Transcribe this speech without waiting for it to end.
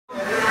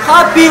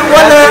happy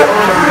weather.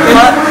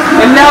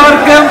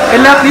 എല്ലാവർക്കും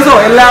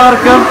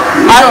എല്ലാവർക്കും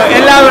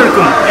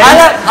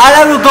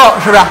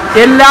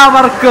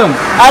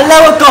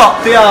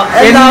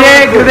എന്റെ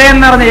ഹൃദയം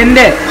നിറഞ്ഞ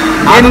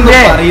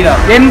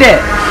എന്റെ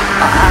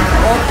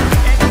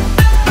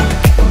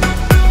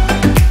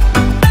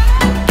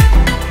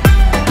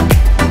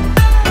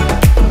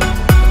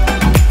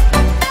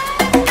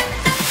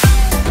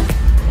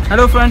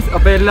ഹലോ ഫ്രണ്ട്സ്,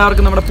 അപ്പോൾ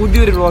എല്ലാവർക്കും നമ്മുടെ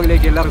പുതിയൊരു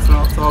വ്ളോഗിലേക്ക് എല്ലാവർക്കും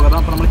സ്വാഗതം.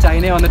 അപ്പോൾ നമ്മൾ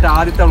ചൈനയിൽ വന്നിട്ട്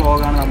ആദ്യത്തെ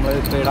വ്ളോഗാണ് നമ്മൾ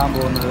ഇപ്പോൾ ഇടാൻ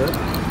പോകുന്നത്.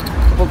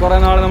 അപ്പോൾ കുറേ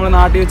നാൾ നമ്മൾ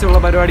നാട്ടിൽ വെച്ചുള്ള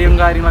പരിപാടിയും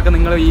കാര്യങ്ങളൊക്കെ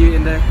നിങ്ങൾ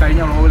എൻ്റെ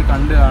കഴിഞ്ഞ വ്ളോഗിൽ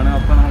കണ്ടു കാണും.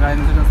 അപ്പോൾ നമുക്ക്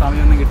അതിനനുസരിച്ച്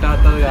സമയമൊന്നും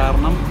കിട്ടാത്തത്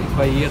കാരണം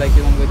ഇപ്പോൾ ഈ ഇടയ്ക്ക്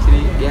നമുക്ക്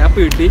ഇച്ചിരി ഗ്യാപ്പ്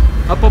കിട്ടി.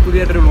 അപ്പോൾ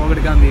പുതിയതായിട്ടൊരു വ്ളോഗ്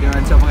എടുക്കാൻ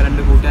തീരുമാനിച്ചു. അപ്പോൾ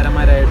 2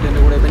 കൂട്ടുകാരന്മാരായിട്ട് എൻ്റെ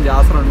കൂടെ ഇപ്പം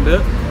ജാസറുണ്ട്.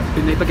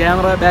 പിന്നെ ഇപ്പോൾ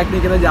ക്യാമറ ബാക്ക്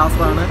നിൽക്കുന്ന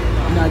ജാസറാണ്.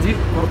 പിന്നെ അജി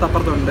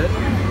പുറത്തപ്പുറത്തുണ്ട്.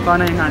 അപ്പോൾ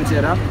ഞാൻ കാണിച്ചു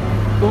തരാം.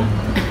 അപ്പം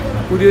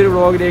പുതിയൊരു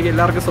വ്ളോഗിലേക്ക്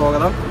എല്ലാവർക്കും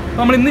സ്വാഗതം.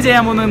 അപ്പോൾ നമ്മൾ ഇന്ന്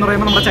ചെയ്യാൻ പോകുന്നത് എന്ന്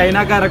പറയുമ്പോൾ നമ്മുടെ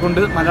ചൈനക്കാരെ കൊണ്ട്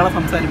മലയാളം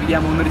സംസാരിപ്പിക്കാൻ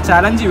പോകുന്ന ഒരു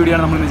ചലഞ്ച് വീഡിയോ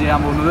ആണ് നമ്മളിന്ന് ചെയ്യാൻ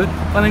പോകുന്നത്.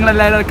 അപ്പോൾ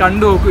നിങ്ങളെല്ലാവരും അത്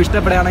കണ്ടു നോക്കും.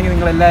 ഇഷ്ടപ്പെടുകയാണെങ്കിൽ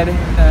നിങ്ങളെല്ലാവരും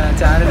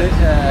ചാനൽ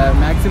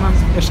മാക്സിമം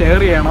ഷെയർ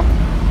ചെയ്യണം,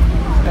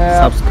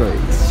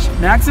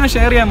 മാക്സിമം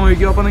ഷെയർ ചെയ്യാൻ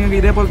നോക്കിയോ. അപ്പോൾ നിങ്ങൾക്ക്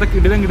ഇതേപോലത്തെ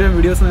കിടിലം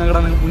വീഡിയോസ്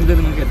നിങ്ങളുടെ മുന്നിൽ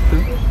നിങ്ങൾക്ക്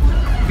എത്തും.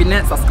 പിന്നെ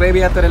സബ്സ്ക്രൈബ്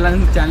ചെയ്യാത്തവരെല്ലാം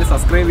ചാനൽ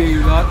സബ്സ്ക്രൈബ്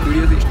ചെയ്യുക,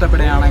 വീഡിയോസ്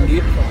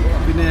ഇഷ്ടപ്പെടുകയാണെങ്കിൽ.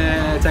 പിന്നെ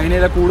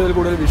ചൈനയിലെ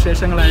കൂടുതൽ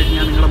വിശേഷങ്ങളായിട്ട്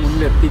ഞാൻ നിങ്ങളുടെ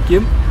മുന്നിൽ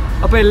എത്തിക്കും.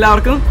 അപ്പോൾ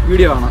എല്ലാവർക്കും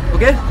വീഡിയോ കാണാം.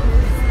 Okay,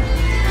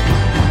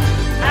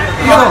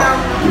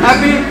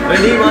 happy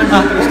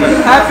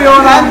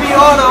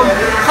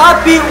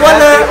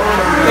weather.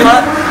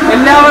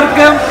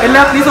 എല്ലാവർക്കും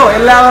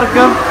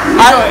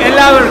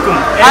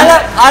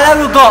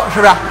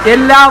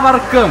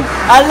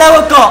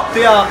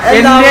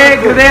എന്റെ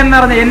ഹൃദയം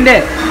നിറഞ്ഞ എന്റെ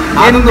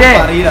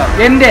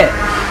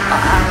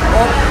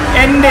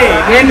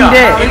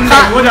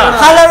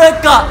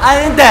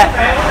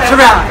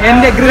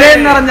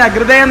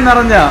ഹൃദയം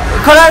നിറഞ്ഞ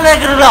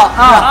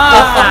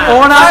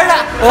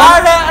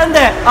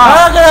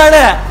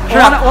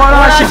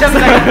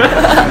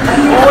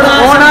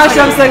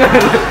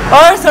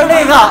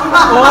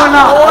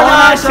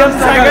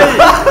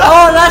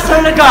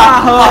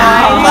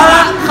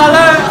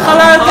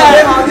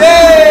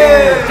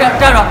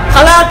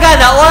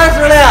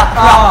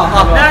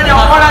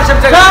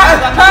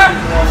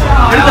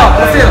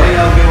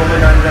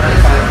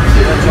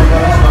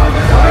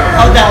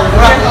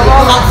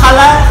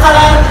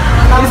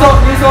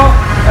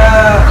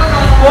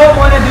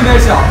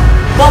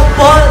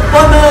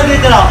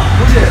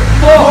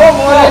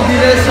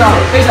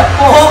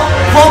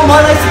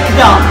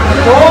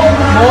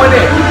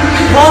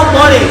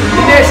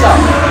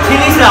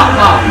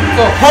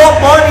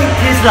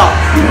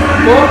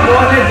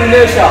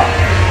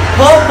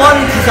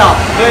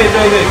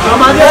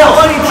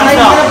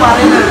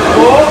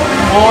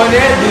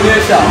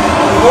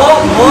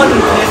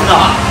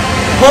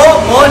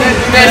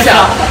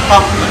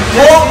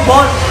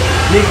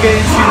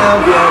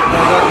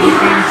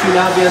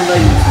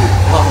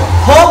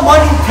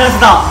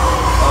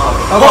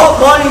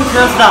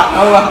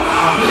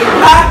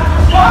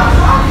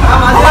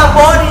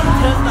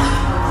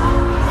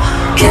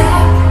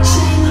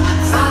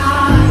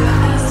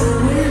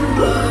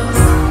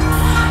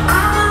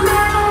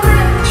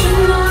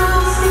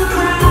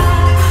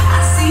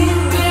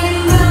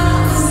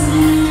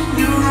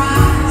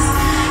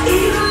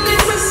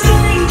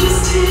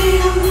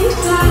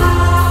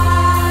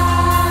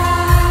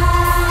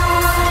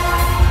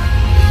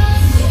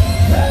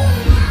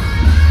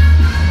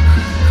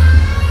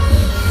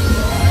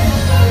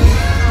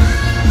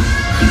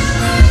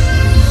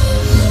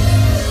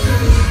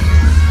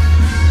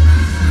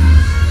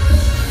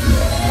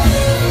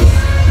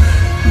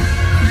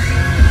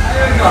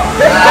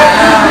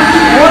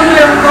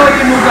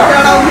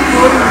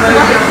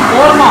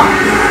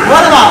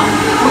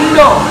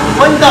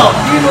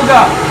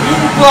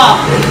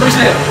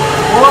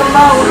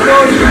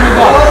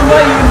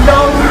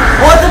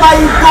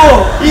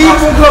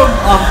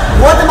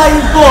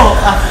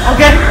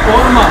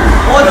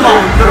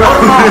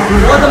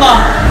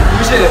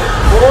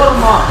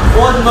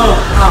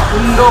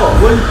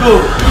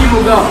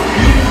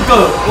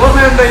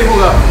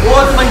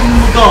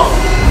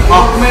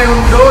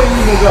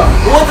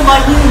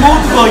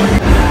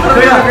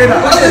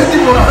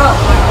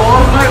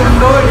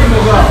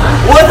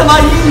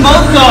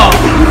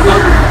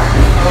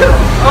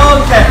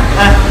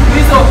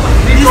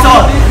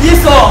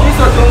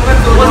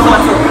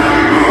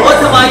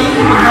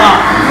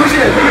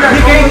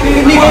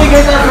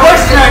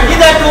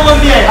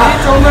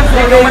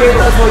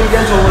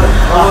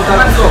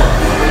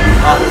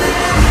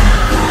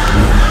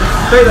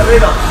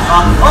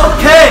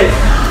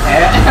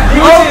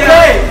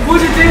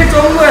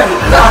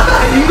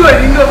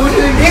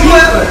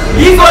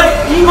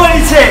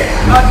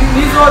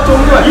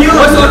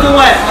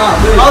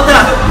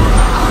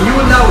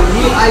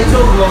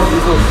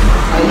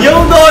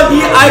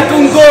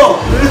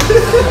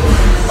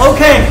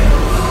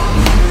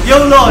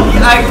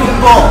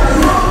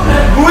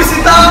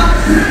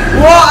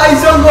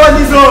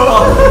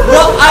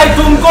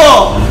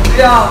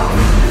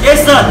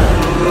Yes sir.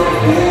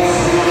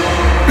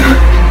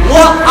 我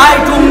爱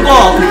中国。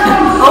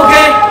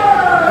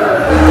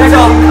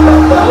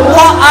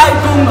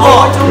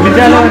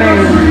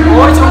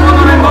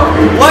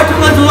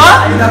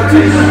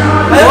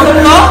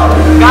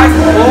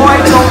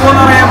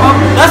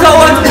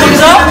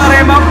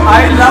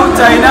I love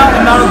China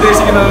എന്നാണ്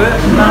ഉദ്ദേശിക്കുന്നത്.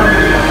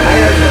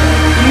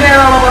 പിന്നെ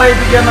ഏതാണോ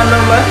പറയിപ്പിക്കാൻ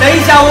നല്ലുള്ളത്?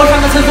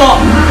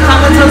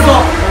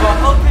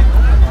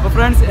 അപ്പോൾ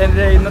ഫ്രണ്ട്സ്,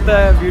 എൻ്റെ ഇന്നത്തെ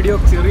വീഡിയോ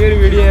ചെറിയൊരു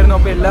വീഡിയോ ആയിരുന്നു.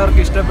 അപ്പോൾ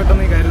എല്ലാവർക്കും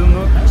ഇഷ്ടപ്പെട്ടെന്ന്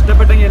കരുതുന്നു.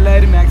 ഇഷ്ടപ്പെട്ടെങ്കിൽ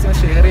എല്ലാവരും മാക്സിമം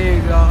ഷെയർ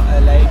ചെയ്യുക,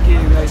 ലൈക്ക്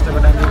ചെയ്യുക.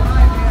 ഇഷ്ടപ്പെട്ടെങ്കിൽ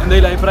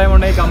എന്തെങ്കിലും അഭിപ്രായം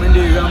ഉണ്ടെങ്കിൽ കമൻറ്റ്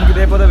ചെയ്യുക. നമുക്ക്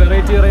ഇതേപോലെ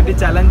വെറൈറ്റി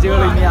ചലഞ്ചുകൾ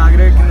ഇനി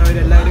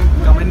ആഗ്രഹിക്കുന്നവരെല്ലാവരും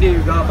കമൻറ്റ്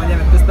ചെയ്യുക. അപ്പോൾ ഞാൻ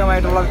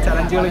വ്യത്യസ്തമായിട്ടുള്ള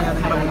ചലഞ്ചുകൾ ഞാൻ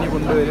നിങ്ങളുടെ മുന്നിൽ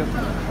കൊണ്ടുവരും.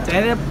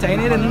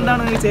 ചൈനയിൽ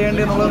എന്താണ് നിങ്ങൾ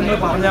ചെയ്യേണ്ടതെന്നുള്ളത് നിങ്ങൾ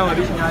പറഞ്ഞാൽ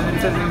മതി. ഞാൻ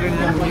അനുസരിച്ച് നിങ്ങൾക്ക്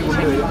ഞാൻ മുന്നിൽ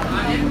കൊണ്ടുവരും.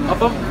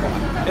 അപ്പം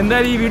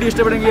എന്തായാലും ഈ വീഡിയോ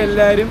ഇഷ്ടപ്പെടുമെങ്കിൽ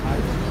എല്ലാവരും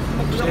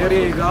ഷെയർ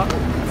ചെയ്യുക,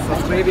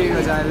 സബ്സ്ക്രൈബ് ചെയ്യുക,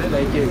 ചാനൽ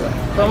ലൈക്ക് ചെയ്യുക.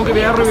 അപ്പോൾ നമുക്ക്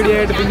വേറൊരു വീഡിയോ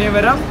ആയിട്ട് പിന്നെയും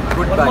വരാം.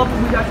 Good bye.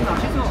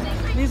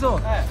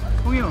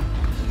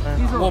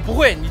我不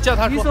会，你叫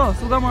他说。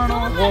സുഖമാണോ?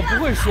我不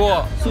会说。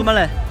苏门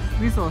嘞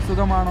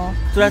，സുഖമാണോ?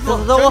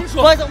走，